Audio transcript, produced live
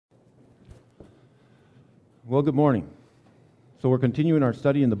Well, good morning. So we're continuing our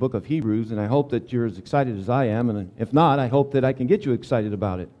study in the book of Hebrews, and I hope that you're as excited as I am, and if not, I hope that I can get you excited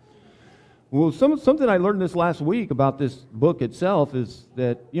about it. Well, something I learned this last week about this book itself is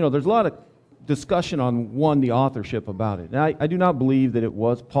that, there's a lot of discussion on, the authorship about it. Now, I do not believe that it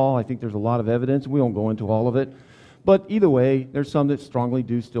was Paul. I think there's a lot of evidence. We won't go into all of it. But either way, there's some that strongly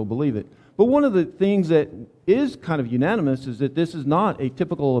do still believe it. But one of the things that is kind of unanimous is that this is not a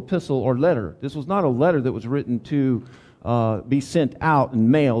typical epistle or letter. This was not a letter that was written to be sent out and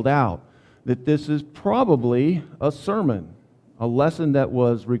mailed out. That this is probably a sermon, a lesson that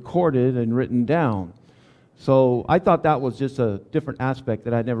was recorded and written down. So I thought that was just a different aspect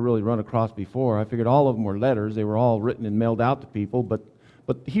that I'd never really run across before. I figured all of them were letters. They were all written and mailed out to people. But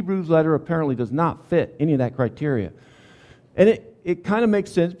the Hebrews letter apparently does not fit any of that criteria. And it kind of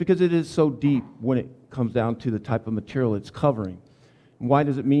makes sense because it is so deep when it comes down to the type of material it's covering. And why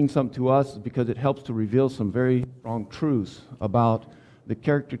does it mean something to us? Because it helps to reveal some very strong truths about the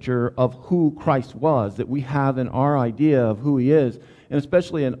caricature of who Christ was, that we have in our idea of who He is. And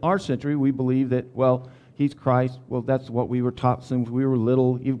especially in our century, we believe that, He's Christ. Well, that's what we were taught since we were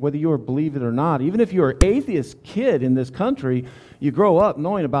little, whether you believe it or not. Even if you're an atheist kid in this country, you grow up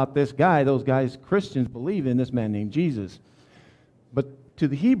knowing about this guy. Those guys, Christians, believe in this man named Jesus. But to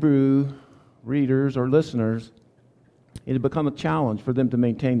the Hebrew readers or listeners, it had become a challenge for them to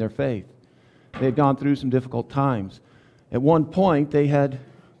maintain their faith. They had gone through some difficult times. At one point, they had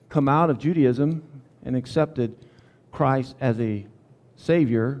come out of Judaism and accepted Christ as a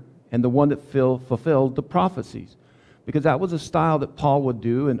Savior and the one that fulfilled the prophecies. Because that was a style that Paul would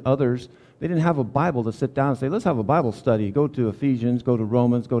do and others. They didn't have a Bible to sit down and say, let's have a Bible study. Go to Ephesians, go to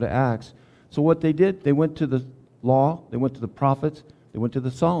Romans, go to Acts. So what they did, they went to the law, they went to the prophets, they went to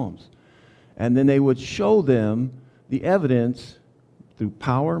the Psalms. And then they would show them the evidence through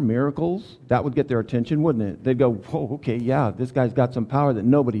power, miracles. That would get their attention, wouldn't it? They'd go, whoa, okay, yeah, this guy's got some power that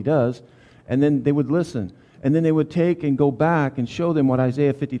nobody does. And then they would listen. And then they would take and go back and show them what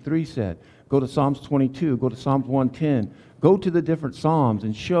Isaiah 53 said. Go to Psalms 22, go to Psalms 110. Go to the different Psalms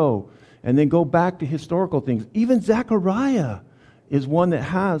and show. And then go back to historical things. Even Zechariah is one that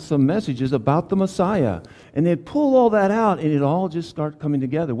has some messages about the Messiah. And they'd pull all that out and it'd all just start coming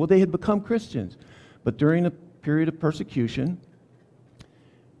together. Well, they had become Christians. But during a period of persecution,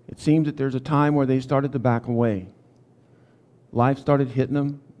 it seems that there's a time where they started to back away. Life started hitting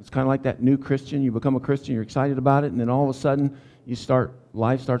them. It's kind of like that new Christian. You become a Christian, you're excited about it, and then all of a sudden,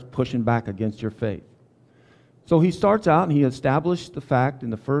 life starts pushing back against your faith. So he starts out and he established the fact in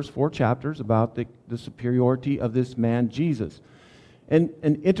the first 4 chapters about the superiority of this man, Jesus. And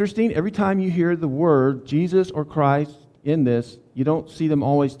interesting, every time you hear the word Jesus or Christ in this, you don't see them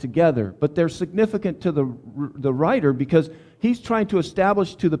always together. But they're significant to the writer because he's trying to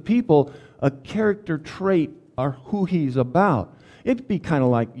establish to the people a character trait or who he's about. It'd be kind of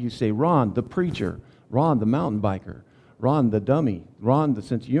like you say Ron, the preacher, Ron, the mountain biker, Ron, the dummy, Ron, the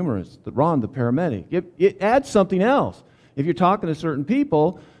sense of humorist, Ron, the paramedic. It adds something else. If you're talking to certain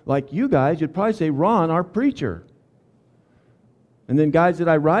people, like you guys, you'd probably say Ron, our preacher. And then guys that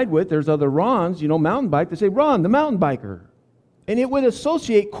I ride with, there's other Rons, mountain bike, they say Ron, the mountain biker. And it would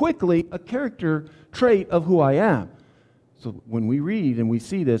associate quickly a character trait of who I am. So when we read and we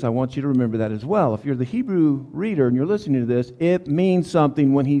see this, I want you to remember that as well. If you're the Hebrew reader and you're listening to this, it means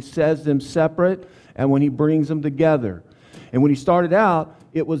something when he says them separate and when he brings them together. And when he started out,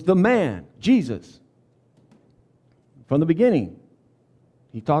 it was the man, Jesus. From the beginning,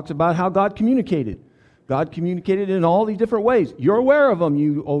 he talks about how God communicated. God communicated in all these different ways. You're aware of them,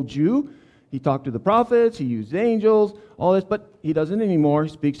 you old Jew. He talked to the prophets, he used angels, all this, but he doesn't anymore.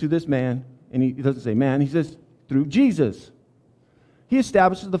 He speaks to this man, and he doesn't say man, he says through Jesus. He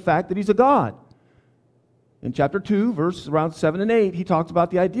establishes the fact that he's a God. In chapter 2, verse around 7 and 8, he talks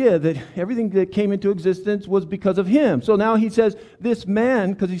about the idea that everything that came into existence was because of him. So now he says this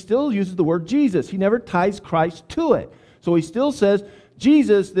man, because he still uses the word Jesus. He never ties Christ to it. So he still says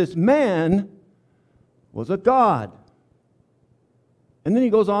Jesus, this man, was a God. And then he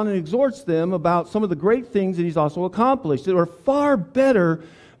goes on and exhorts them about some of the great things that he's also accomplished that are far better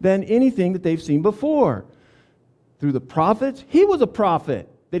than anything that they've seen before. Through the prophets, he was a prophet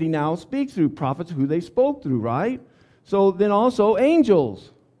that he now speaks through. Prophets who they spoke through, right? So then also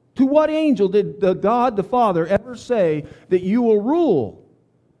angels. To what angel did God the Father ever say that you will rule?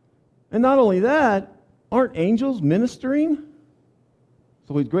 And not only that, aren't angels ministering?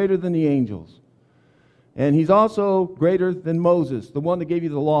 So he's greater than the angels. And he's also greater than Moses, the one that gave you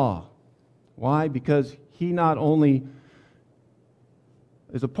the law. Why? Because he not only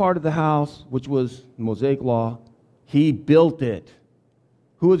is a part of the house, which was the Mosaic law, he built it.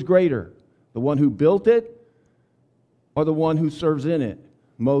 Who is greater? The one who built it or the one who serves in it?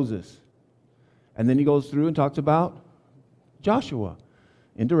 Moses. And then he goes through and talks about Joshua,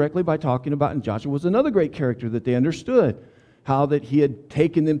 indirectly by talking about, and Joshua was another great character that they understood, how that he had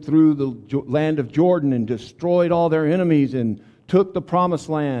taken them through the land of Jordan and destroyed all their enemies and took the promised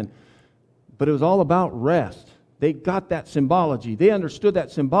land. But it was all about rest. They got that symbology. They understood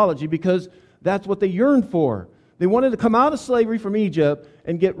that symbology because that's what they yearned for. They wanted to come out of slavery from Egypt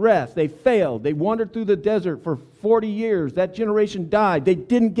and get rest. They failed. They wandered through the desert for 40 years. That generation died. They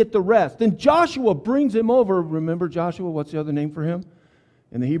didn't get the rest. Then Joshua brings him over. Remember Joshua? What's the other name for him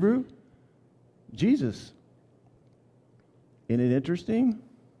in the Hebrew? Jesus. Isn't it interesting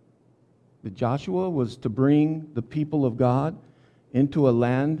that Joshua was to bring the people of God into a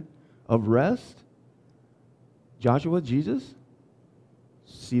land of rest? Joshua, Jesus,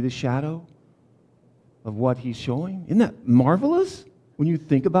 see the shadow of what he's showing? Isn't that marvelous when you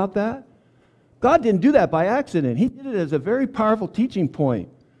think about that? God didn't do that by accident. He did it as a very powerful teaching point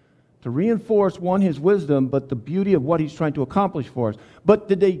to reinforce, one, his wisdom, but the beauty of what he's trying to accomplish for us. But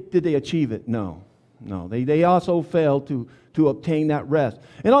did they achieve it? No. No. They also failed to obtain that rest.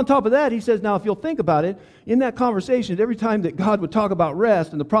 And on top of that, he says, now if you'll think about it, in that conversation, every time that God would talk about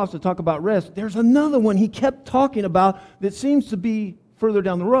rest and the prophets would talk about rest, there's another one he kept talking about that seems to be further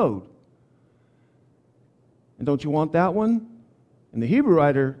down the road. And don't you want that one? And the Hebrew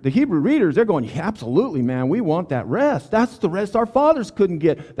readers, they're going, yeah, absolutely, man, we want that rest. That's the rest our fathers couldn't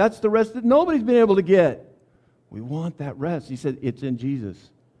get. That's the rest that nobody's been able to get. We want that rest. He said, it's in Jesus.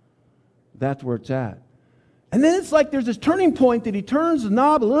 That's where it's at. And then it's like there's this turning point that he turns the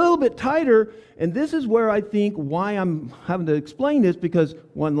knob a little bit tighter, and this is where I think why I'm having to explain this, because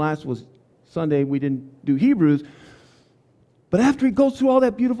last was Sunday, we didn't do Hebrews. But after he goes through all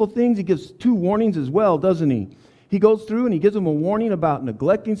that beautiful things, he gives two warnings as well, doesn't he? He goes through and he gives them a warning about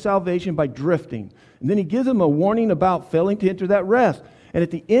neglecting salvation by drifting. And then he gives them a warning about failing to enter that rest. And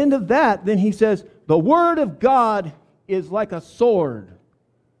at the end of that, then he says, the Word of God is like a sword.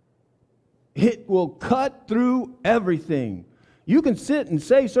 It will cut through everything. You can sit and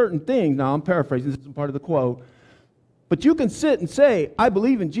say certain things. Now, I'm paraphrasing. This isn't part of the quote. But you can sit and say, I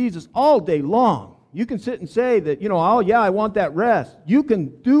believe in Jesus all day long. You can sit and say that, oh yeah, I want that rest. You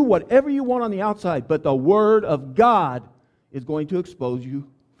can do whatever you want on the outside, but the Word of God is going to expose you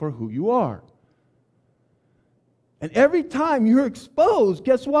for who you are. And every time you're exposed,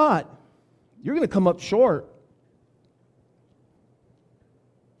 guess what? You're going to come up short.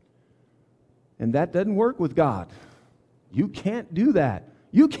 And that doesn't work with God. You can't do that.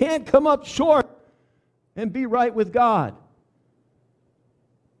 You can't come up short and be right with God.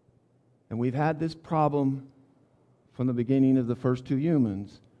 And we've had this problem from the beginning of the first two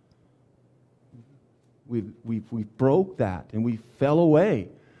humans. We broke that, and we fell away,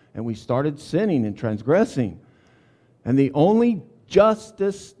 and we started sinning and transgressing. And the only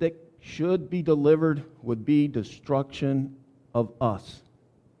justice that should be delivered would be destruction of us,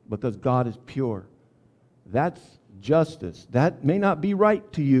 because God is pure. That's justice. That may not be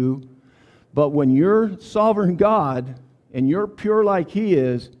right to you, but when you're sovereign God and you're pure like He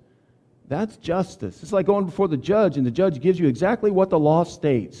is, that's justice. It's like going before the judge, and the judge gives you exactly what the law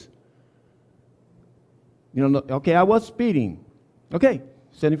states. Okay, I was speeding. Okay,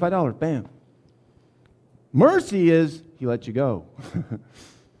 $75, bam. Mercy is, He lets you go.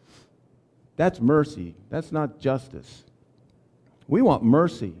 That's mercy. That's not justice. We want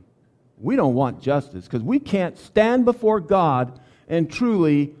mercy. We don't want justice, because we can't stand before God and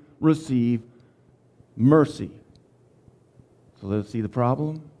truly receive mercy. So let's see the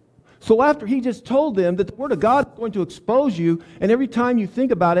problem. So after he just told them that the Word of God is going to expose you, and every time you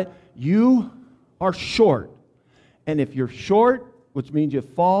think about it, you are short. And if you're short, which means you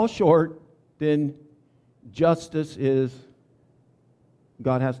fall short, then justice is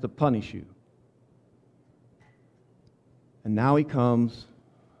God has to punish you. And now he comes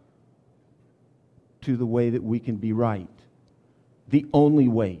to the way that we can be right. The only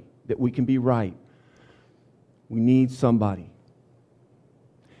way that we can be right. We need somebody.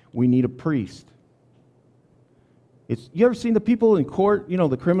 We need a priest. You ever seen the people in court,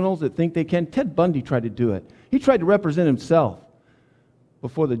 the criminals that think they can? Ted Bundy tried to do it. He tried to represent himself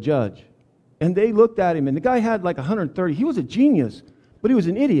before the judge. And they looked at him, and the guy had like 130. He was a genius, but he was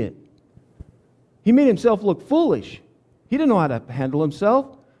an idiot. He made himself look foolish. He didn't know how to handle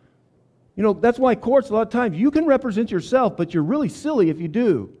himself. That's why courts, a lot of times, you can represent yourself, but you're really silly if you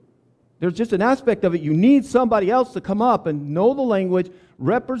do. There's just an aspect of it. You need somebody else to come up and know the language,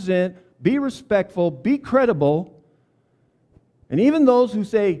 represent, be respectful, be credible. And even those who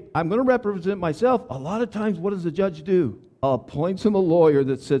say, I'm going to represent myself, a lot of times, what does the judge do? Appoints him a lawyer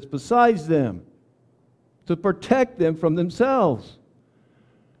that sits beside them. to protect them from themselves.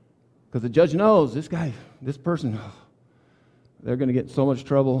 Because the judge knows this person, they're going to get in so much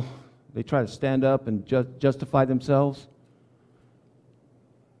trouble. They try to stand up and justify themselves.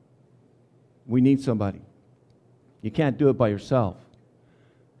 We need somebody. You can't do it by yourself.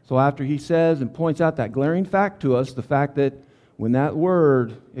 So after he says and points out that glaring fact to us, the fact that when that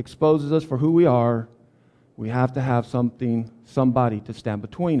word exposes us for who we are, we have to have somebody to stand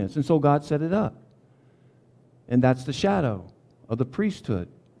between us. And so God set it up. And that's the shadow of the priesthood.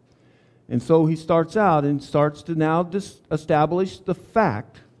 And so he starts out and starts to now establish the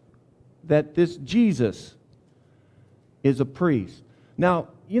fact that this Jesus is a priest. Now,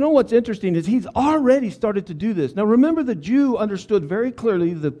 you know what's interesting is he's already started to do this. Now remember, the Jew understood very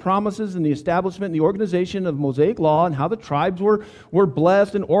clearly the promises and the establishment and the organization of Mosaic law and how the tribes were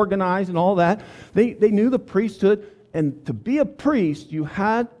blessed and organized and all that. They knew the priesthood, and to be a priest, you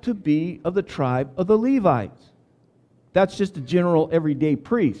had to be of the tribe of the Levites. That's just a general everyday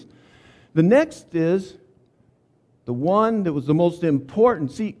priest. The next is the one that was the most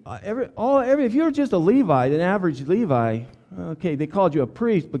important. See, if you're just a Levite, an average Levi, okay, they called you a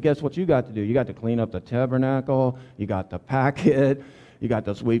priest, but guess what you got to do? You got to clean up the tabernacle, you got to pack it, you got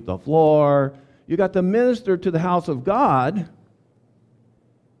to sweep the floor, you got to minister to the house of God.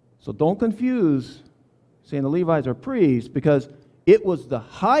 So don't confuse saying the Levites are priests, because it was the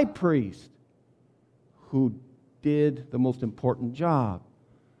high priest who did the most important job,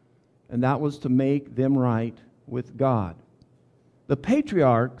 and that was to make them right with God. The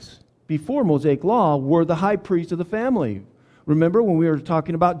patriarchs before Mosaic law were the high priest of the family. Remember when we were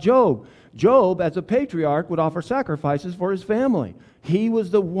talking about Job? Job, as a patriarch, would offer sacrifices for his family. He was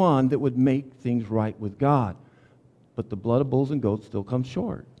the one that would make things right with God. But the blood of bulls and goats still comes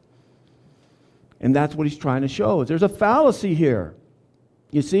short. And that's what he's trying to show us. There's a fallacy here.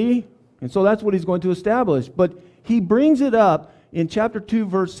 You see? And so that's what he's going to establish. But he brings it up in chapter 2,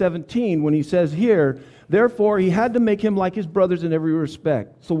 verse 17, when he says here, therefore he had to make him like his brothers in every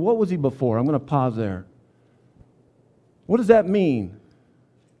respect. So what was he before? I'm going to pause there. What does that mean?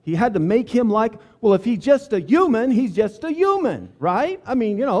 He had to make him like, well, if he's just a human, he's just a human, right? I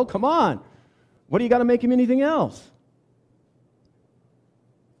mean, come on. What do you got to make him anything else?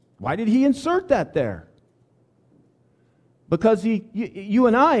 Why did he insert that there? Because you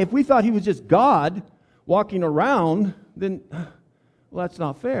and I, if we thought he was just God walking around, then, well, that's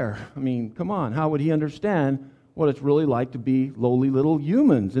not fair. I mean, come on. How would he understand what it's really like to be lowly little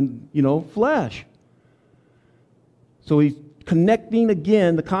humans and, flesh? So he's connecting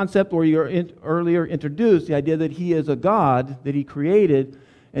again the concept where you earlier introduced, the idea that he is a God that he created,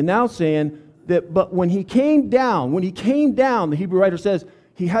 and now saying that, but when he came down, the Hebrew writer says,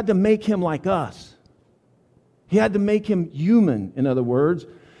 he had to make him like us. He had to make him human, in other words.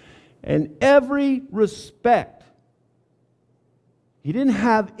 In every respect, he didn't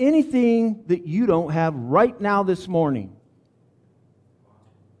have anything that you don't have right now this morning.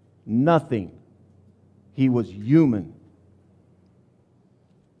 Nothing. He was human.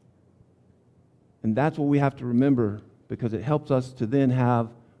 And that's what we have to remember, because it helps us to then have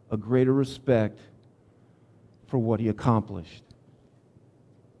a greater respect for what he accomplished.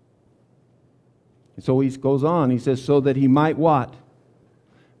 And so he goes on, he says, so that he might what?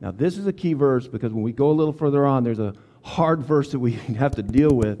 Now this is a key verse, because when we go a little further on, there's a hard verse that we have to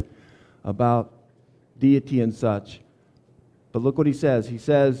deal with about deity and such. But look what he says. He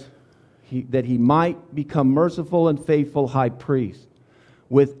says that he might become merciful and faithful high priest,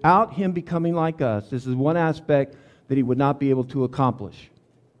 without him becoming like us. This is one aspect that he would not be able to accomplish.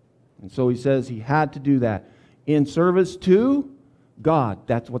 And so he says he had to do that. In service to God,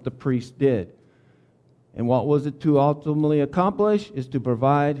 that's what the priest did. And what was it to ultimately accomplish? Is to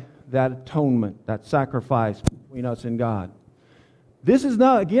provide that atonement, that sacrifice between us and God. This is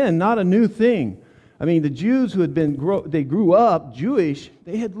not a new thing. I mean, the Jews who had they grew up Jewish,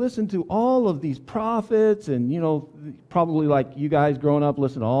 they had listened to all of these prophets, and, probably like you guys growing up,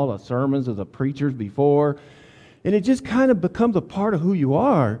 listened to all the sermons of the preachers before. And it just kind of becomes a part of who you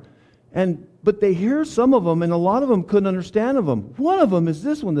are. But they hear some of them, and a lot of them couldn't understand of them. One of them is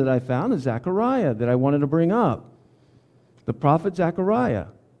this one that I found, is Zechariah, that I wanted to bring up. The prophet Zechariah.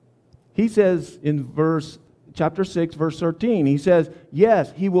 He says in chapter 6, verse 13, he says,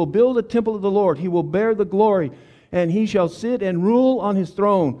 yes, he will build a temple of the Lord. He will bear the glory, and he shall sit and rule on his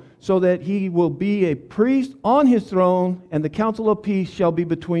throne, so that he will be a priest on his throne, and the council of peace shall be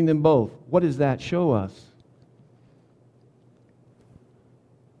between them both. What does that show us?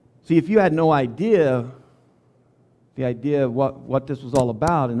 See, if you had no idea, the idea of what this was all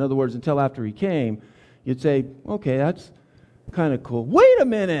about, in other words, until after he came, you'd say, okay, that's kind of cool. Wait a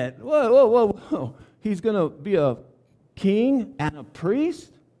minute. Whoa. he's going to be a king and a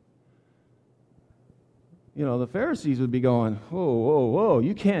priest? You know, the Pharisees would be going, whoa, whoa, whoa,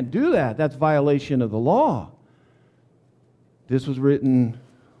 you can't do that. That's violation of the law. This was written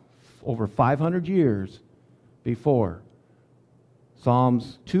over 500 years before.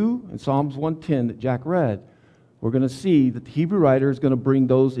 Psalms 2 and Psalms 110 that Jack read, we're going to see that the Hebrew writer is going to bring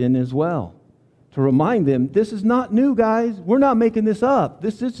those in as well to remind them, this is not new, guys. We're not making this up.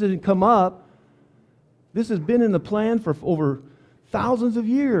 This didn't come up. This has been in the plan for over thousands of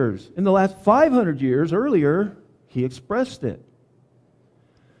years. In the last 500 years earlier, he expressed it.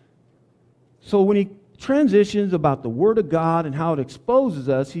 So when he transitions about the Word of God and how it exposes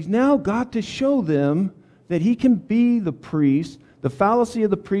us, he's now got to show them that he can be the priest, the fallacy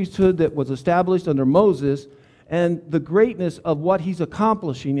of the priesthood that was established under Moses, and the greatness of what he's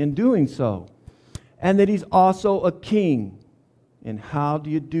accomplishing in doing so. And that he's also a king. And how do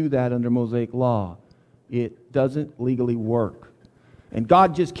you do that under Mosaic law? It doesn't legally work. And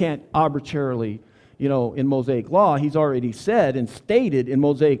God just can't arbitrarily, in Mosaic law, he's already said and stated in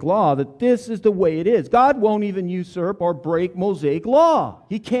Mosaic law that this is the way it is. God won't even usurp or break Mosaic law.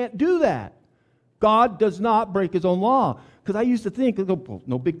 He can't do that. God does not break his own law. Because I used to think,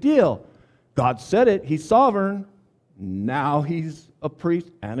 no big deal. God said it. He's sovereign. Now he's a priest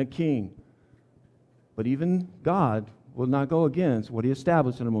and a king. But even God will not go against what he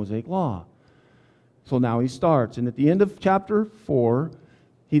established in the Mosaic law. So now he starts. And at the end of chapter 4,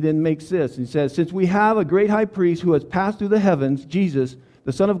 he then makes this. He says, since we have a great high priest who has passed through the heavens, Jesus,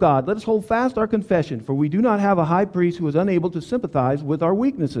 the Son of God, let us hold fast our confession, for we do not have a high priest who is unable to sympathize with our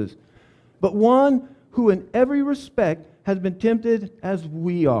weaknesses, but one who in every respect has been tempted as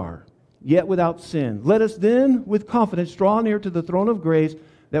we are, yet without sin. Let us then with confidence draw near to the throne of grace,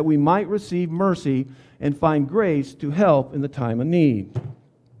 that we might receive mercy and find grace to help in the time of need. Do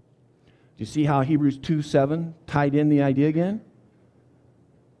you see how Hebrews 2:7 tied in the idea again?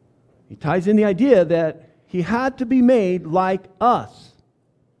 He ties in the idea that he had to be made like us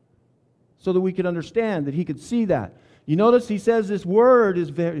so that we could understand, that he could see that. You notice he says this word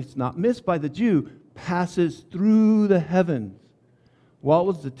it's not missed by the Jew, passes through the heavens. Well, it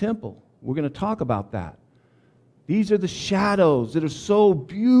was the temple. We're going to talk about that. These are the shadows that are so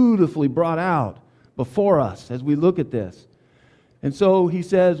beautifully brought out before us as we look at this. And so he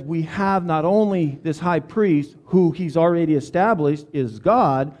says we have not only this high priest who he's already established is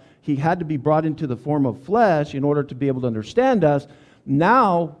God. He had to be brought into the form of flesh in order to be able to understand us.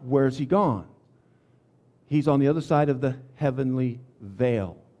 Now, where's he gone? He's on the other side of the heavenly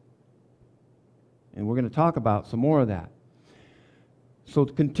veil. And we're going to talk about some more of that. So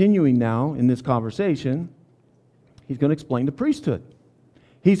continuing now in this conversation, he's going to explain the priesthood.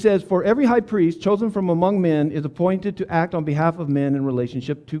 He says, for every high priest chosen from among men is appointed to act on behalf of men in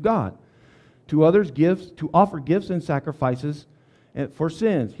relationship to God. To others, gifts, to offer gifts and sacrifices for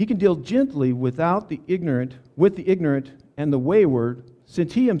sins. He can deal gently with the ignorant and the wayward,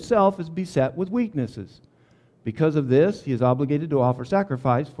 since he himself is beset with weaknesses. Because of this, he is obligated to offer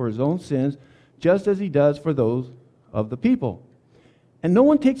sacrifice for his own sins, just as he does for those of the people. And no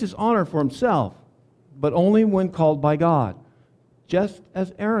one takes his honor for himself, but only when called by God, just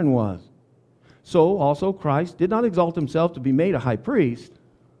as Aaron was. So also Christ did not exalt himself to be made a high priest,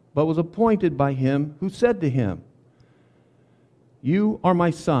 but was appointed by him who said to him, you are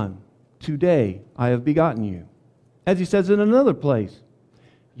my son, today I have begotten you. As he says in another place,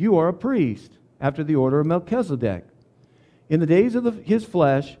 you are a priest after the order of Melchizedek. In the days of his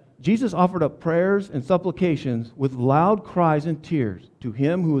flesh, Jesus offered up prayers and supplications with loud cries and tears to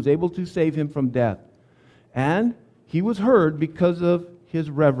him who was able to save him from death. And he was heard because of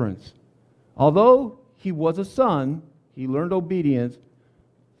his reverence. Although he was a son, he learned obedience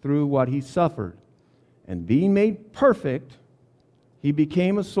through what he suffered. And being made perfect, he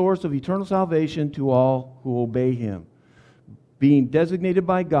became a source of eternal salvation to all who obey him, being designated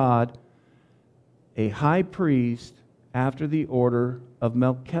by God a high priest after the order of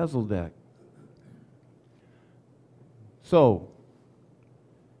Melchizedek. So,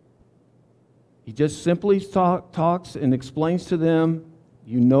 he just simply talks and explains to them,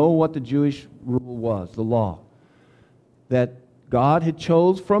 you know what the Jewish rule was, the law. That God had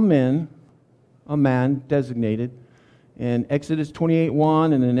chose from men a man designated. In Exodus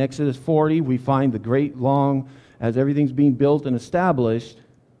 28:1 and in Exodus 40, we find the great long, as everything's being built and established,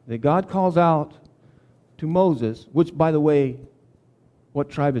 that God calls out to Moses, which, by the way,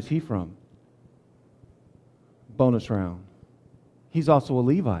 what tribe is he from? Bonus round. He's also a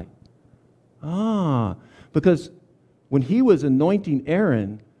Levite. Because when he was anointing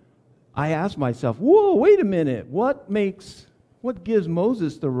Aaron, I asked myself, whoa, wait a minute, what gives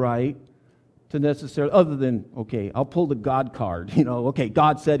Moses the right to necessarily, other than, okay, I'll pull the God card, okay,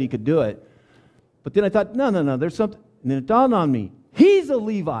 God said he could do it. But then I thought, no, there's something. And then it dawned on me, he's a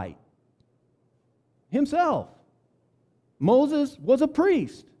Levite himself. Moses was a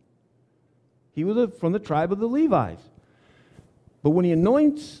priest. He was from the tribe of the Levites. But when he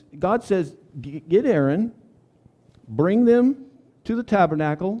anoints, God says, get Aaron, bring them to the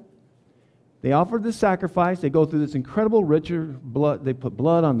tabernacle. They offer the sacrifice. They go through this incredible ritual. Blood. They put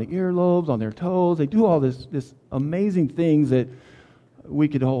blood on the earlobes, on their toes. They do all this amazing things that we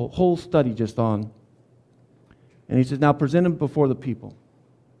could whole study just on. And he says, now present them before the people.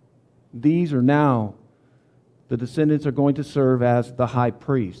 These are now, the descendants are going to serve as the high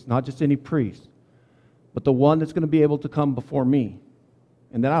priest. Not just any priest, but the one that's going to be able to come before me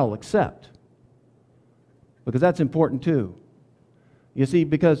and that I'll accept. Because that's important too. You see,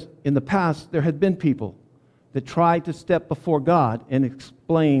 because in the past, there had been people that tried to step before God and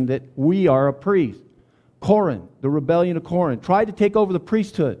explain that we are a priest. Korah, the rebellion of Korah, tried to take over the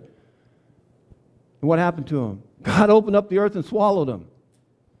priesthood. And what happened to him? God opened up the earth and swallowed him.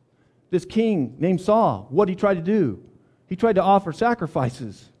 This king named Saul, what did he try to do? He tried to offer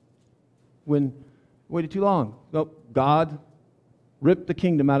sacrifices when waited too long. Nope, God ripped the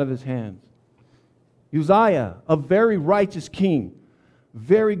kingdom out of his hands. Uzziah, a very righteous king,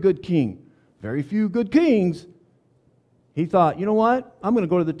 very good king, very few good kings. He thought, you know what? I'm going to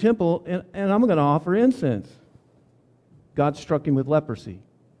go to the temple and I'm going to offer incense. God struck him with leprosy.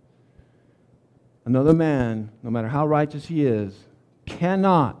 Another man, no matter how righteous he is,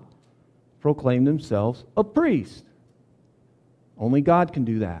 cannot proclaim themselves a priest. Only God can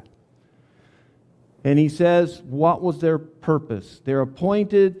do that. And he says, what was their purpose? They're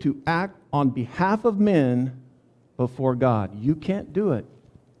appointed to act on behalf of men before God. You can't do it.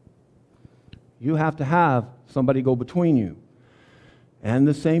 You have to have somebody go between you. And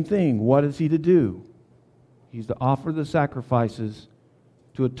the same thing, what is he to do? He's to offer the sacrifices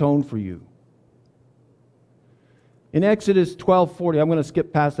to atone for you. In Exodus 12:40, I'm going to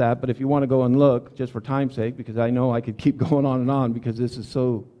skip past that, but if you want to go and look, just for time's sake, because I know I could keep going on and on, because this is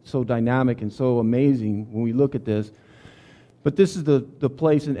so dynamic and so amazing when we look at this. But this is the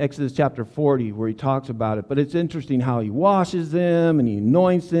place in Exodus chapter 40 where he talks about it. But it's interesting how he washes them and he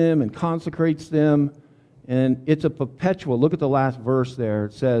anoints them and consecrates them. And it's a perpetual, look at the last verse there.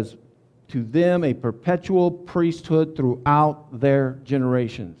 It says, to them a perpetual priesthood throughout their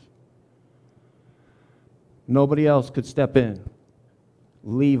generations. Nobody else could step in.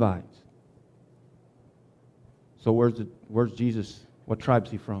 Levites. So where's Jesus? What tribe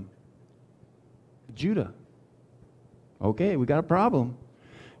is he from? Judah. Okay, we got a problem.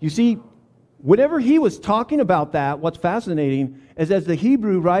 You see, whenever he was talking about that, what's fascinating is as the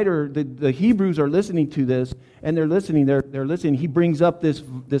Hebrew writer, the Hebrews are listening to this, and they're listening, he brings up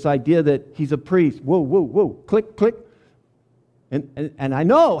this idea that he's a priest. Whoa, click, click. And I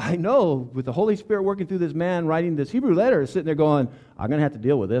know, with the Holy Spirit working through this man writing this Hebrew letter, sitting there going, I'm going to have to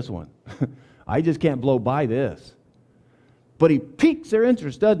deal with this one. I just can't blow by this. But he piques their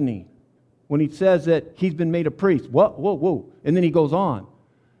interest, doesn't he? When he says that he's been made a priest. Whoa. And then he goes on. And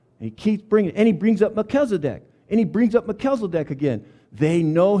he keeps bringing, and he brings up Melchizedek. And he brings up Melchizedek again. They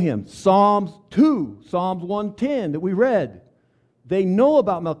know him. Psalms 110 that we read. They know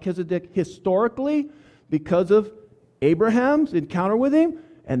about Melchizedek historically because of Abraham's encounter with him,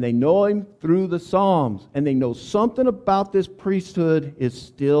 and they know him through the Psalms, and they know something about this priesthood is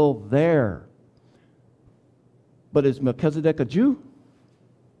still there. But is Melchizedek a Jew?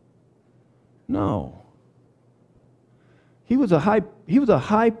 No. He was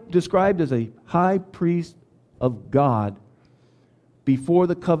described as a high priest of God before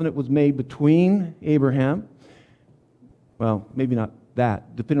the covenant was made between Abraham. Well, maybe not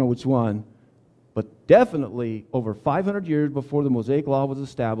that, depending on which one. But definitely over 500 years before the Mosaic Law was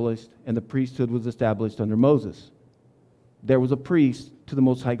established and the priesthood was established under Moses. There was a priest to the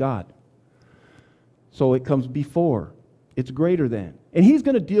Most High God. So it comes before. It's greater than. And he's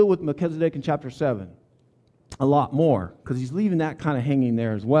going to deal with Melchizedek in chapter 7 a lot more because he's leaving that kind of hanging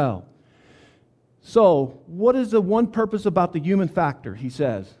there as well. So what is the one purpose about the human factor, he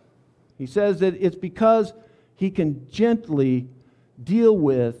says? He says that it's because he can gently deal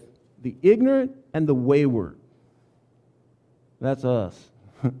with the ignorant and the wayward. That's us.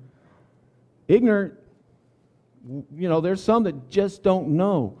 Ignorant, there's some that just don't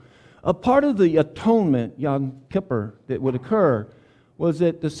know. A part of the atonement, Yom Kippur, that would occur was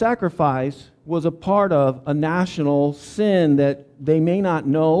that the sacrifice was a part of a national sin that they may not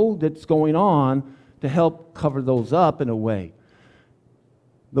know that's going on to help cover those up in a way.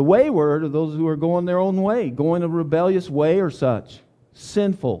 The wayward are those who are going their own way, going a rebellious way or such,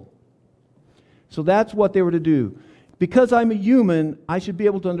 sinful. So that's what they were to do. Because I'm a human, I should be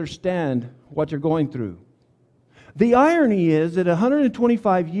able to understand what you're going through. The irony is that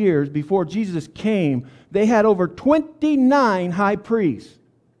 125 years before Jesus came, they had over 29 high priests.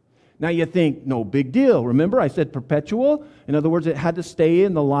 Now you think, no big deal. Remember, I said perpetual? In other words, it had to stay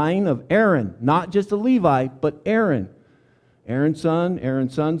in the line of Aaron, not just a Levite, but Aaron. Aaron's son,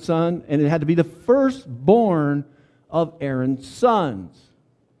 Aaron's son's son, and it had to be the firstborn of Aaron's sons.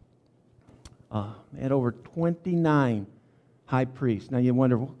 They had over 29 high priests. Now you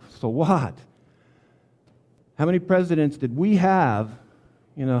wonder, so what? How many presidents did we have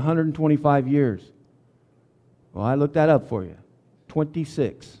in 125 years? Well, I looked that up for you.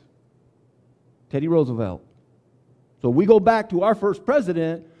 26. Teddy Roosevelt. So we go back to our first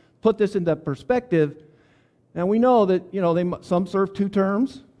president, put this into perspective, and we know that, some served 2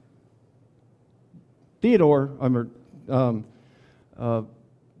 terms.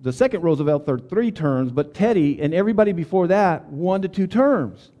 The second Roosevelt served 3 terms, but Teddy and everybody before that 1 to 2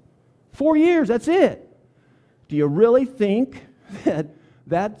 terms. 4 years, that's it. Do you really think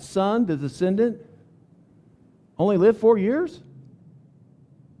that son, the descendant, only lived 4 years?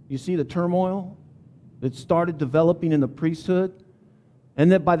 You see the turmoil that started developing in the priesthood?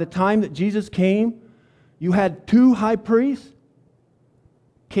 And that by the time that Jesus came, you had 2 high priests,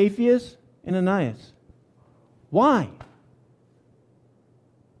 Caiaphas and Ananias. Why?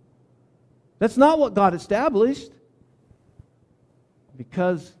 That's not what God established.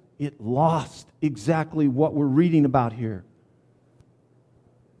 Because it lost exactly what we're reading about here.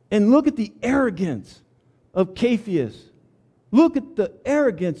 And look at the arrogance of Caiaphas. Look at the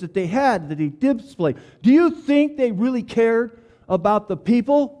arrogance that they had, that he displayed. Do you think they really cared about the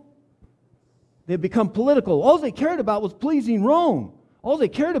people? They had become political. All they cared about was pleasing Rome. All they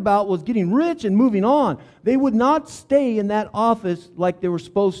cared about was getting rich and moving on. They would not stay in that office like they were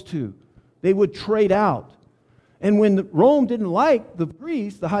supposed to. They would trade out. And when Rome didn't like the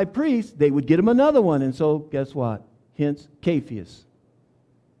priest, the high priest, they would get him another one. And so, guess what? Hence, Caiaphas.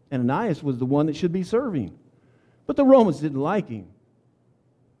 Ananias was the one that should be serving. But the Romans didn't like him.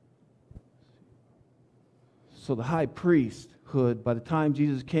 So the high priesthood, by the time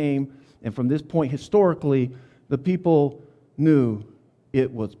Jesus came, and from this point historically, the people knew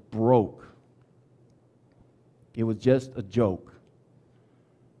it was broke. It was just a joke.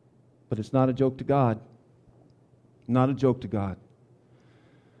 But it's not a joke to God. Not a joke to God.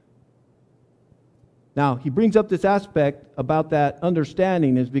 Now, he brings up this aspect about that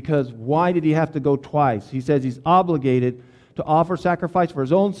understanding is because why did he have to go twice? He says he's obligated to offer sacrifice for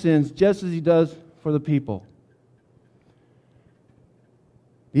his own sins just as he does for the people.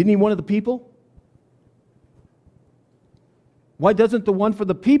 Isn't he one of the people? Why doesn't the one for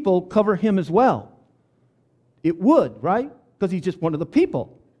the people cover him as well? It would, right? Because he's just one of the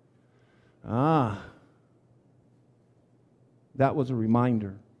people. That was a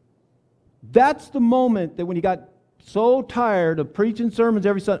reminder. That's the moment that when he got so tired of preaching sermons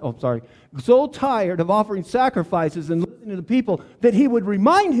every Sunday, so tired of offering sacrifices and listening to the people, that he would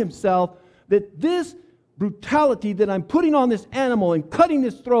remind himself that this brutality that I'm putting on this animal and cutting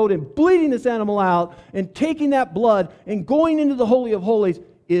his throat and bleeding this animal out and taking that blood and going into the Holy of Holies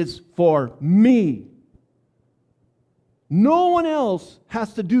is for me. No one else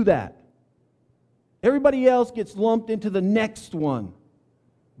has to do that. Everybody else gets lumped into the next one.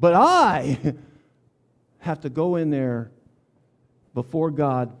 But I have to go in there before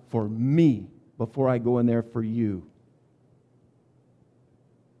God for me before I go in there for you.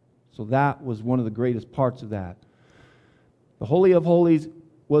 So that was one of the greatest parts of that. The Holy of Holies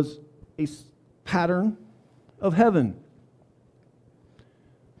was a pattern of heaven.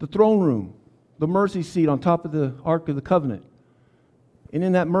 The throne room, the mercy seat on top of the Ark of the Covenant. And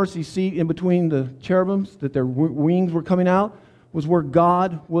in that mercy seat, in between the cherubims, that their wings were coming out, was where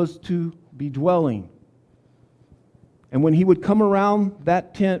God was to be dwelling. And when he would come around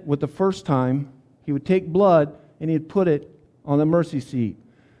that tent with the first time, he would take blood and he'd put it on the mercy seat.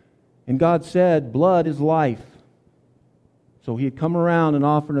 And God said, blood is life. So he'd come around and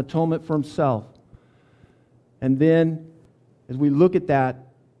offer an atonement for himself. And then, as we look at that,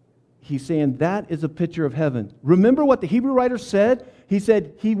 he's saying that is a picture of heaven. Remember what the Hebrew writer said? He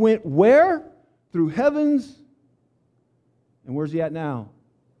said, he went where? Through heavens. And where's he at now?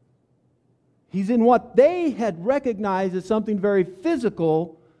 He's in what they had recognized as something very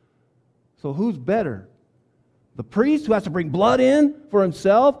physical. So who's better? The priest who has to bring blood in for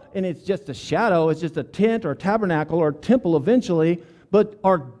himself, and it's just a shadow, it's just a tent or a tabernacle or a temple eventually,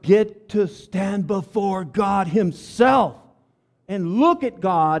 or get to stand before God himself and look at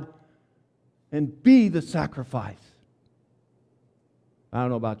God and be the sacrifice. I don't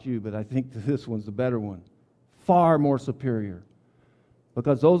know about you, but I think that this one's the better one. Far more superior.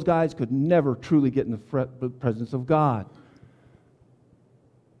 Because those guys could never truly get in the presence of God.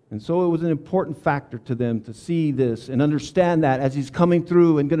 And so it was an important factor to them to see this and understand that as he's coming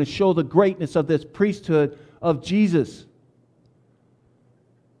through and going to show the greatness of this priesthood of Jesus.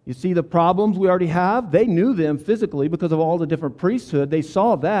 You see the problems we already have? They knew them physically because of all the different priesthood. They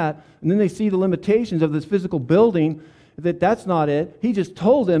saw that. And then they see the limitations of this physical building, that's not it. He just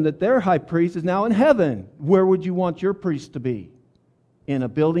told them that their high priest is now in heaven. Where would you want your priest to be? In a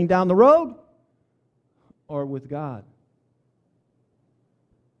building down the road? Or with God?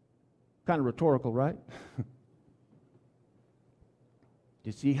 Kind of rhetorical, right?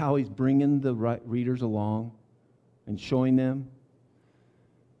 You see how he's bringing the readers along and showing them?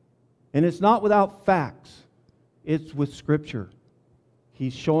 And it's not without facts. It's with Scripture.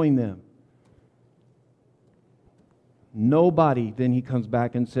 He's showing them. Nobody, then he comes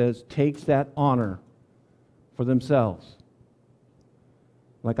back and says, takes that honor for themselves.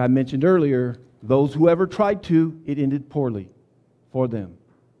 Like I mentioned earlier, those who ever tried to, it ended poorly for them.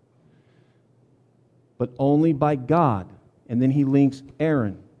 But only by God. And then he links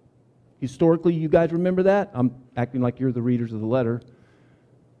Aaron. Historically, you guys remember that? I'm acting like you're the readers of the letter.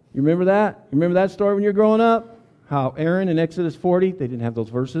 You remember that? You remember that story when you were growing up? How Aaron in Exodus 40, they didn't have those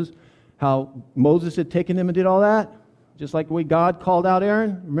verses, how Moses had taken him and did all that? Just like the way God called out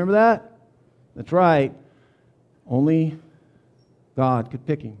Aaron. Remember that? That's right. Only God could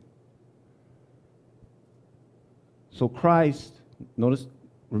pick him. So Christ, notice,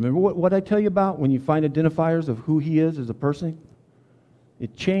 remember what I tell you about when you find identifiers of who he is as a person?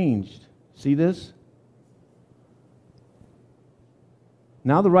 It changed. See this?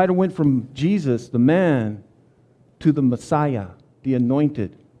 Now the writer went from Jesus, the man, to the Messiah, the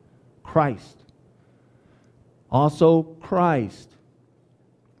anointed, Christ. Also, Christ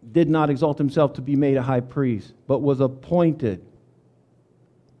did not exalt himself to be made a high priest, but was appointed.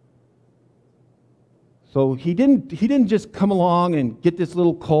 So he didn't just come along and get this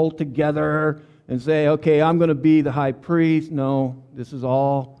little cult together and say, okay, I'm going to be the high priest. No, this is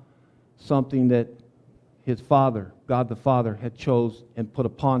all something that his Father, God the Father, had chose and put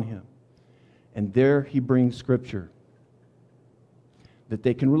upon him. And there he brings Scripture that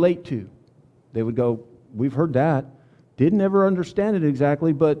they can relate to. They would go, we've heard that. Didn't ever understand it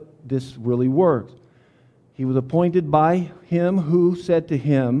exactly, but this really works. He was appointed by him who said to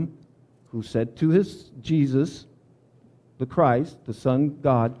his Jesus, the Christ, the Son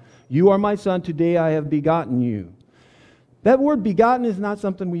God, you are my Son, today I have begotten you. That word begotten is not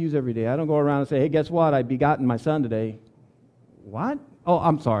something we use every day. I don't go around and say, hey, guess what? I begotten my son today. What? Oh,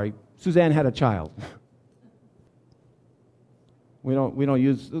 I'm sorry. Suzanne had a child. We don't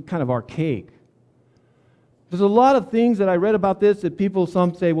use, kind of archaic. There's a lot of things that I read about this that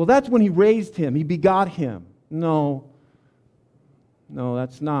some say, well, that's when he raised him. He begot him. No,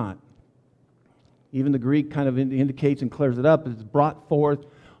 that's not. Even the Greek kind of indicates and clears it up. It's brought forth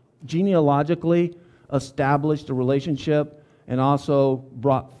genealogically, established a relationship, and also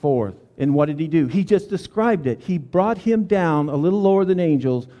brought forth. And what did he do? He just described it. He brought him down a little lower than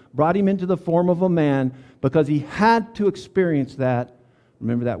angels, brought him into the form of a man, because he had to experience that.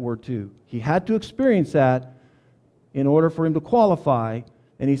 Remember that word too. He had to experience that in order for him to qualify.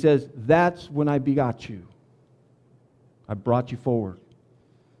 And he says, that's when I begot you. I brought you forward.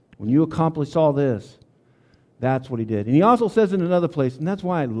 When you accomplished all this, that's what he did. And he also says in another place, and that's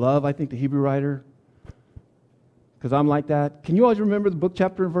why I think, the Hebrew writer, because I'm like that. Can you always remember the book,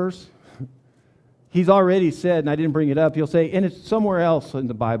 chapter, and verse? He's already said, and I didn't bring it up, he'll say, and it's somewhere else in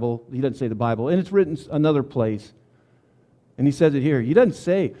the Bible. He doesn't say the Bible. And it's written another place. And he says it here. He doesn't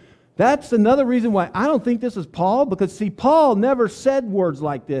say. That's another reason why I don't think this is Paul, because, see, Paul never said words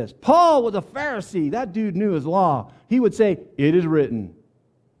like this. Paul was a Pharisee. That dude knew his law. He would say, it is written.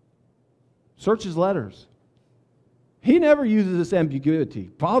 Search his letters. He never uses this ambiguity.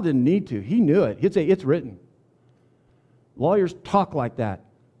 Paul didn't need to. He knew it. He'd say, it's written. Lawyers talk like that.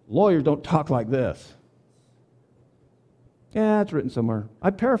 Lawyers don't talk like this. Yeah, it's written somewhere. I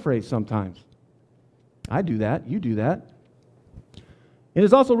paraphrase sometimes. I do that. You do that. It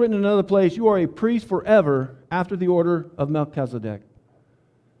is also written in another place, you are a priest forever after the order of Melchizedek.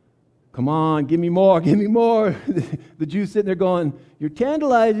 Come on, give me more, give me more. The Jews sitting there going, you're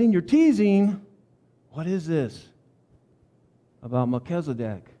tantalizing, you're teasing. What is this about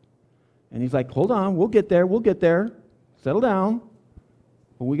Melchizedek? And he's like, hold on, we'll get there. Settle down.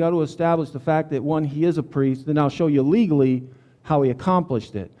 But we got to establish the fact that, one, he is a priest. Then I'll show you legally how he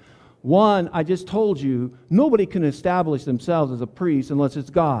accomplished it. One, I just told you, nobody can establish themselves as a priest unless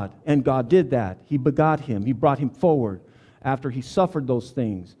it's God. And God did that. He begot him. He brought him forward. after he suffered those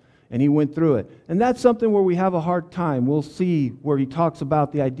things and he went through it. And that's something where we have a hard time. We'll see where he talks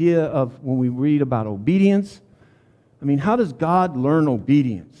about the idea of when we read about obedience. I mean, how does God learn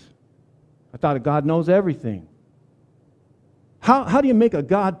obedience? I thought that God knows everything. How do you make a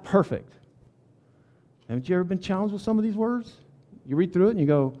God perfect? Haven't you ever been challenged with some of these words? You read through it and you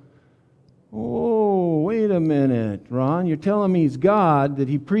go, oh, wait a minute, Ron. You're telling me he's God, that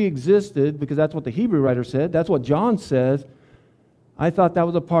he pre-existed, because that's what the Hebrew writer said. That's what John says. I thought that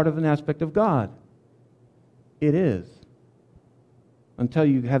was a part of an aspect of God. It is. Until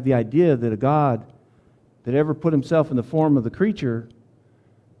you have the idea that a God that ever put himself in the form of the creature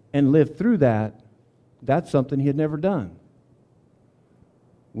and lived through that, that's something he had never done.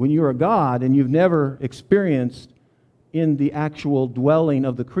 When you're a God and you've never experienced in the actual dwelling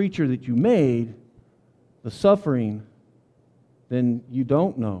of the creature that you made, the suffering, then you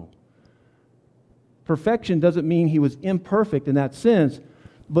don't know. Perfection doesn't mean he was imperfect in that sense,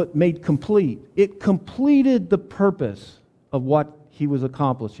 but made complete. It completed the purpose of what he was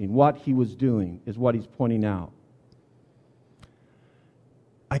accomplishing, what he was doing, is what he's pointing out.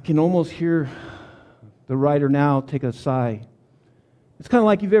 I can almost hear the writer now take a sigh. It's kind of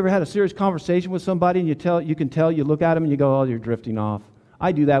like you've ever had a serious conversation with somebody and you can tell, you look at them and you go, oh, you're drifting off.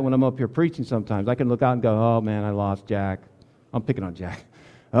 I do that when I'm up here preaching sometimes. I can look out and go, oh, man, I lost Jack. I'm picking on Jack.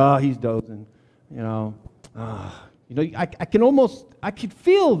 Oh, he's dozing. I could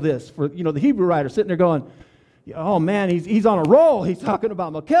feel this for, the Hebrew writer sitting there going, oh, man, he's on a roll. He's talking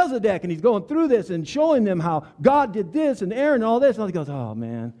about Melchizedek, and he's going through this and showing them how God did this and Aaron and all this. And he goes, oh,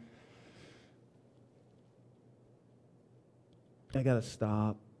 man. I got to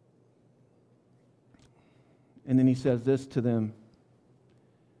stop. And then he says this to them.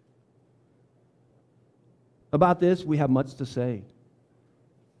 About this, we have much to say.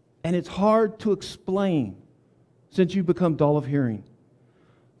 And it's hard to explain since you become dull of hearing.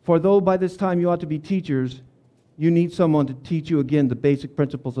 For though by this time you ought to be teachers, you need someone to teach you again the basic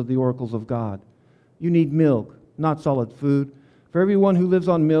principles of the oracles of God. You need milk, not solid food. For everyone who lives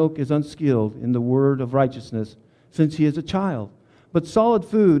on milk is unskilled in the word of righteousness, since he is a child. But solid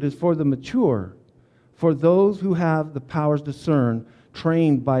food is for the mature, for those who have the powers discerned,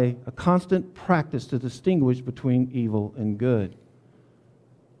 trained by a constant practice to distinguish between evil and good.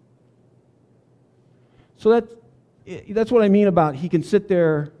 So that's what I mean about he can sit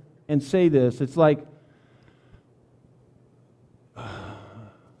there and say this. It's like,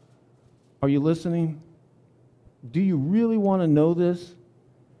 are you listening? Do you really want to know this?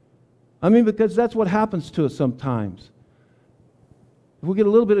 I mean, because that's what happens to us sometimes. We get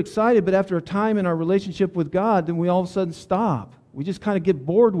a little bit excited, but after a time in our relationship with God, then we all of a sudden stop. We just kind of get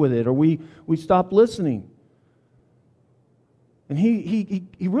bored with it, or we stop listening. And he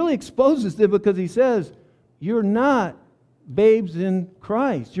really exposes it because he says, you're not babes in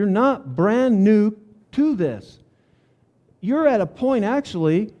Christ. You're not brand new to this. You're at a point,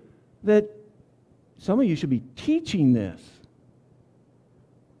 actually, that some of you should be teaching this.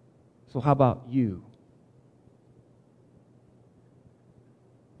 So how about you?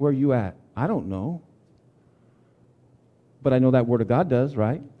 Where are you at? I don't know. But I know that Word of God does,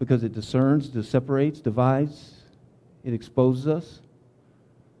 right? Because it discerns, it separates, divides, it exposes us.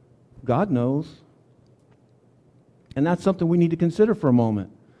 God knows. And that's something we need to consider for a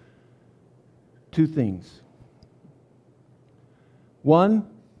moment. Two things. One,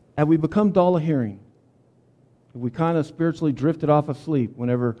 have we become dull of hearing? Have we kind of spiritually drifted off of sleep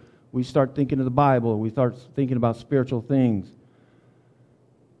whenever we start thinking of the Bible, or we start thinking about spiritual things?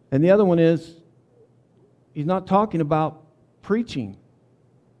 And the other one is, he's not talking about preaching.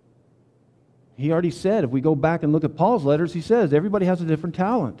 He already said, if we go back and look at Paul's letters, he says everybody has a different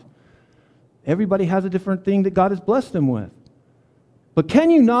talent. Everybody has a different thing that God has blessed them with. But can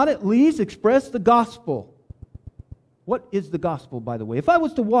you not at least express the gospel? What is the gospel, by the way? If I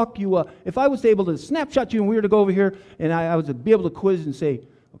was to walk you, if I was able to snapshot you and we were to go over here and I was to be able to quiz and say,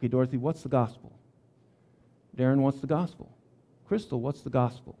 okay, Dorothy, what's the gospel? Darren, what's the gospel? Crystal, what's the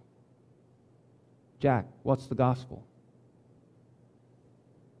gospel? Jack, what's the gospel?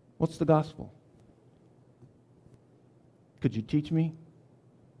 What's the gospel? Could you teach me?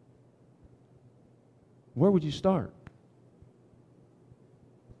 Where would you start?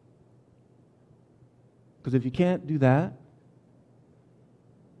 Because if you can't do that,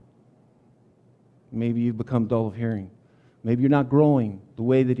 maybe you've become dull of hearing. Maybe you're not growing the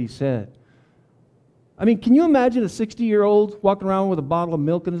way that he said. I mean, can you imagine a 60-year-old walking around with a bottle of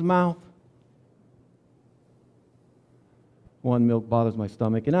milk in his mouth? One, milk bothers my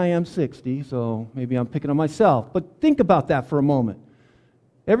stomach, and I am 60, so maybe I'm picking on myself. But think about that for a moment.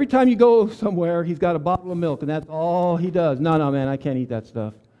 Every time you go somewhere, he's got a bottle of milk, and that's all he does. No, man, I can't eat that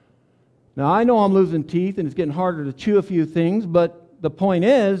stuff. Now, I know I'm losing teeth, and it's getting harder to chew a few things, but the point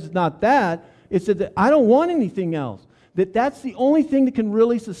is not that. It's that I don't want anything else. That's the only thing that can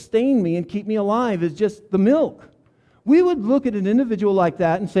really sustain me and keep me alive is just the milk. We would look at an individual like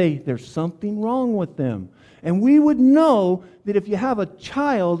that and say, there's something wrong with them. And we would know that if you have a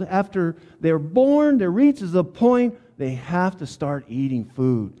child, after they're born, there reaches a point they have to start eating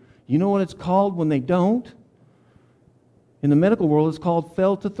food. You know what it's called when they don't? In the medical world, it's called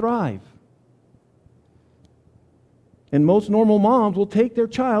fail to thrive. And most normal moms will take their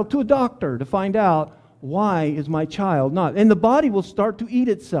child to a doctor to find out, why is my child not? And the body will start to eat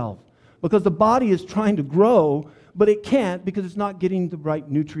itself because the body is trying to grow, but it can't because it's not getting the right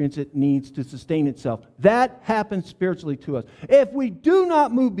nutrients it needs to sustain itself. That happens spiritually to us. If we do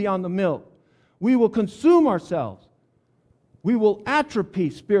not move beyond the milk, we will consume ourselves. We will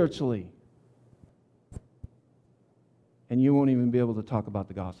atrophy spiritually. And you won't even be able to talk about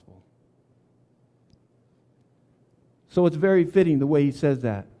the gospel. So it's very fitting the way he says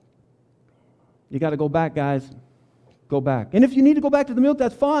that. You got to go back, guys. Go back. And if you need to go back to the milk,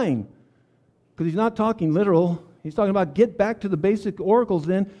 that's fine. Because he's not talking literal. He's talking about get back to the basic oracles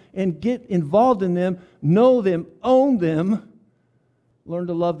then and get involved in them, know them, own them, learn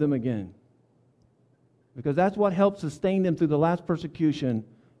to love them again. Because that's what helped sustain them through the last persecution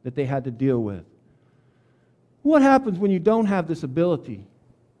that they had to deal with. What happens when you don't have this ability?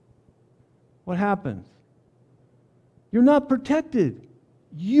 What happens? You're not protected.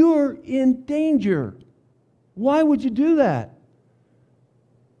 You're in danger. Why would you do that?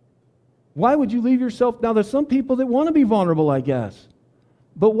 Why would you leave yourself? Now, there's some people that want to be vulnerable, I guess.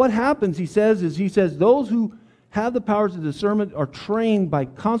 But what happens, he says, those who have the powers of discernment are trained by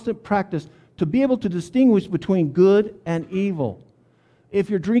constant practice to be able to distinguish between good and evil. If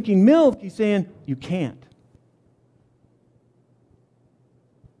you're drinking milk, he's saying, you can't.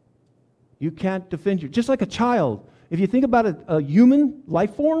 You can't defend you. Just like a child. If you think about a human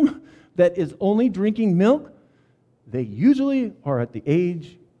life form that is only drinking milk, they usually are at the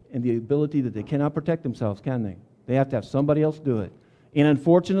age and the ability that they cannot protect themselves, can they? They have to have somebody else do it. And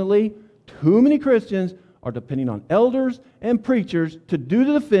unfortunately, too many Christians are depending on elders and preachers to do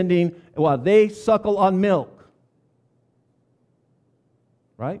the defending while they suckle on milk.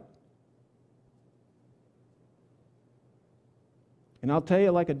 Right? And I'll tell you,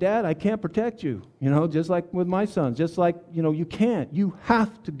 like a dad, I can't protect you. Just like with my sons. Just like, you can't. You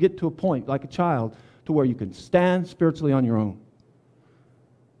have to get to a point, like a child, to where you can stand spiritually on your own.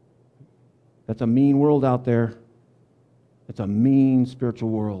 That's a mean world out there. It's a mean spiritual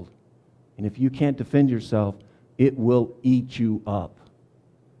world. And if you can't defend yourself, it will eat you up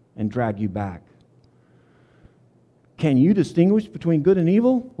and drag you back. Can you distinguish between good and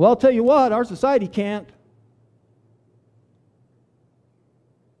evil? Well, I'll tell you what, our society can't.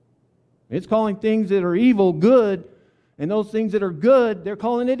 It's calling things that are evil good, and those things that are good, they're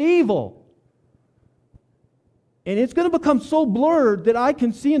calling it evil. And it's going to become so blurred that I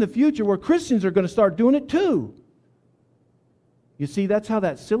can see in the future where Christians are going to start doing it too. You see, that's how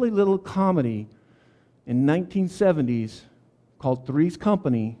that silly little comedy in 1970s called Three's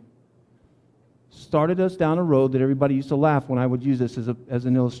Company started us down a road that everybody used to laugh when I would use this as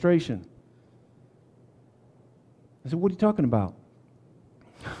an illustration. I said, what are you talking about?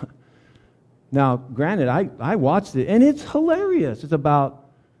 Now, granted, I watched it, and it's hilarious. It's about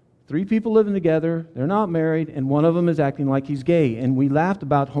three people living together, they're not married, and one of them is acting like he's gay. And we laughed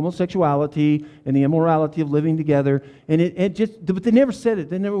about homosexuality and the immorality of living together. And but they never said it.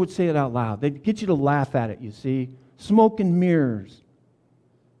 They never would say it out loud. They'd get you to laugh at it, you see. Smoke and mirrors.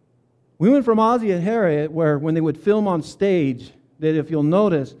 We went from Ozzie and Harriet, where when they would film on stage, that if you'll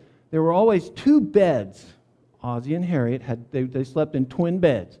notice, there were always two beds. Ozzie and Harriet, they slept in twin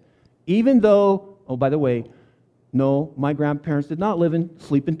beds. Even though, oh, by the way, no, my grandparents did not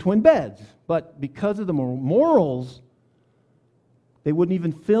sleep in twin beds. But because of the morals, they wouldn't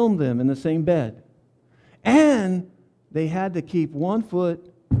even film them in the same bed. And they had to keep one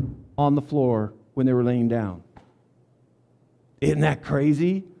foot on the floor when they were laying down. Isn't that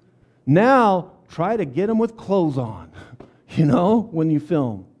crazy? Now, try to get them with clothes on, when you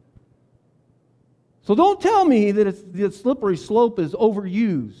film. So don't tell me that the slippery slope is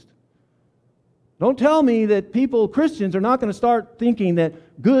overused. Don't tell me that Christians, are not going to start thinking that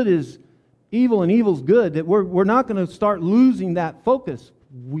good is evil and evil's good, that we're not going to start losing that focus.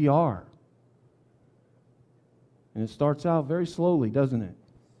 We are. And it starts out very slowly, doesn't it?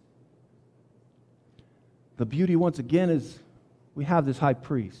 The beauty, once again, is we have this high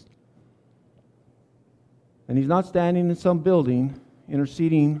priest. And he's not standing in some building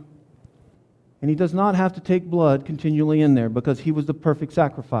interceding, and he does not have to take blood continually in there because he was the perfect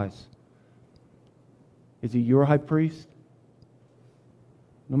sacrifice. Is he your high priest?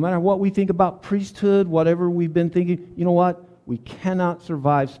 No matter what we think about priesthood, whatever we've been thinking, you know what? We cannot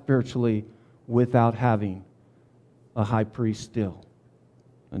survive spiritually without having a high priest still,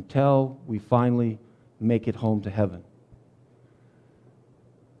 until we finally make it home to heaven.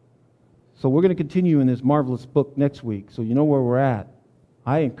 So we're going to continue in this marvelous book next week, so you know where we're at.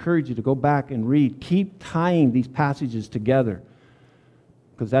 I encourage you to go back and read. Keep tying these passages together,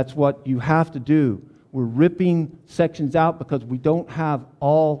 because that's what you have to do. We're ripping sections out because we don't have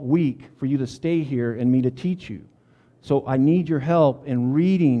all week for you to stay here and me to teach you. So I need your help in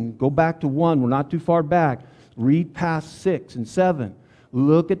reading. Go back to 1. We're not too far back. Read past 6 and 7.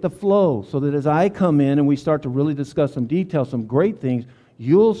 Look at the flow so that as I come in and we start to really discuss some details, some great things,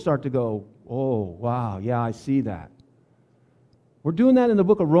 you'll start to go, oh, wow, yeah, I see that. We're doing that in the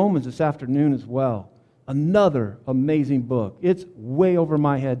book of Romans this afternoon as well. Another amazing book. It's way over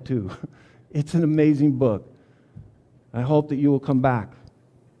my head too. It's an amazing book. I hope that you will come back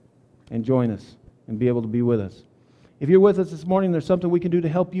and join us and be able to be with us. If you're with us this morning, there's something we can do to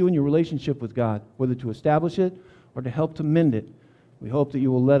help you in your relationship with God, whether to establish it or to help to mend it. We hope that you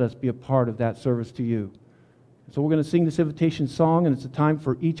will let us be a part of that service to you. So we're going to sing this invitation song, and it's a time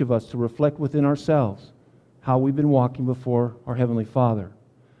for each of us to reflect within ourselves how we've been walking before our Heavenly Father.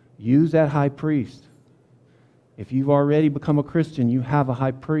 Use that high priest. If you've already become a Christian, you have a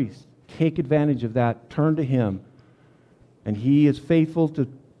high priest. Take advantage of that. Turn to Him. And He is faithful to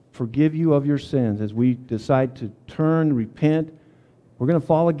forgive you of your sins as we decide to turn, repent. We're going to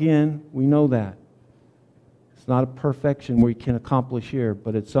fall again. We know that. It's not a perfection we can accomplish here,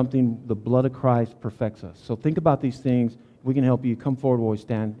 but it's something the blood of Christ perfects us. So think about these things. If we can help you, come forward while we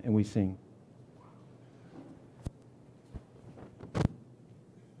stand and we sing.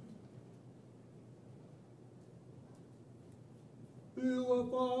 Who will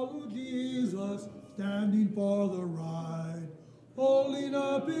follow Jesus, standing for the right, holding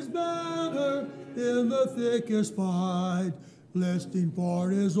up His banner in the thickest fight, listening for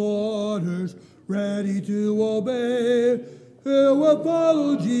His orders, ready to obey. Who will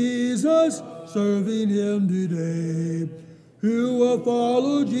follow Jesus, serving Him today? Who will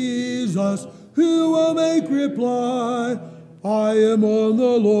follow Jesus? Who will make reply? I am on the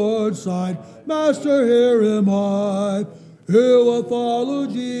Lord's side, Master, here am I. Who will follow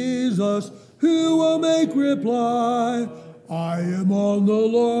Jesus? Who will make reply? I am on the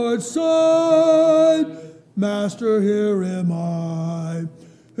Lord's side, Master, here am I.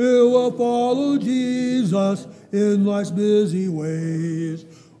 Who will follow Jesus in life's busy ways,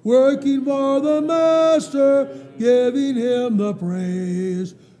 working for the Master, giving Him the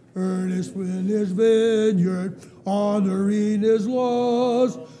praise, earnest in His vineyard, honoring His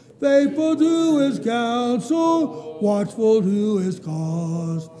laws, faithful to His counsel, watchful to His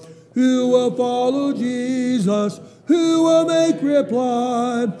cause. Who will follow Jesus? Who will make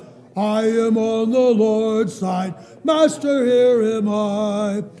reply? I am on the Lord's side, Master, here am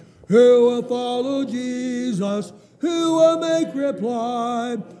I. Who will follow Jesus? Who will make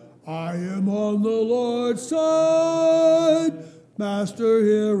reply? I am on the Lord's side, Master,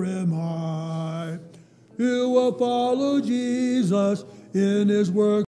 here am I. Who will follow Jesus in His work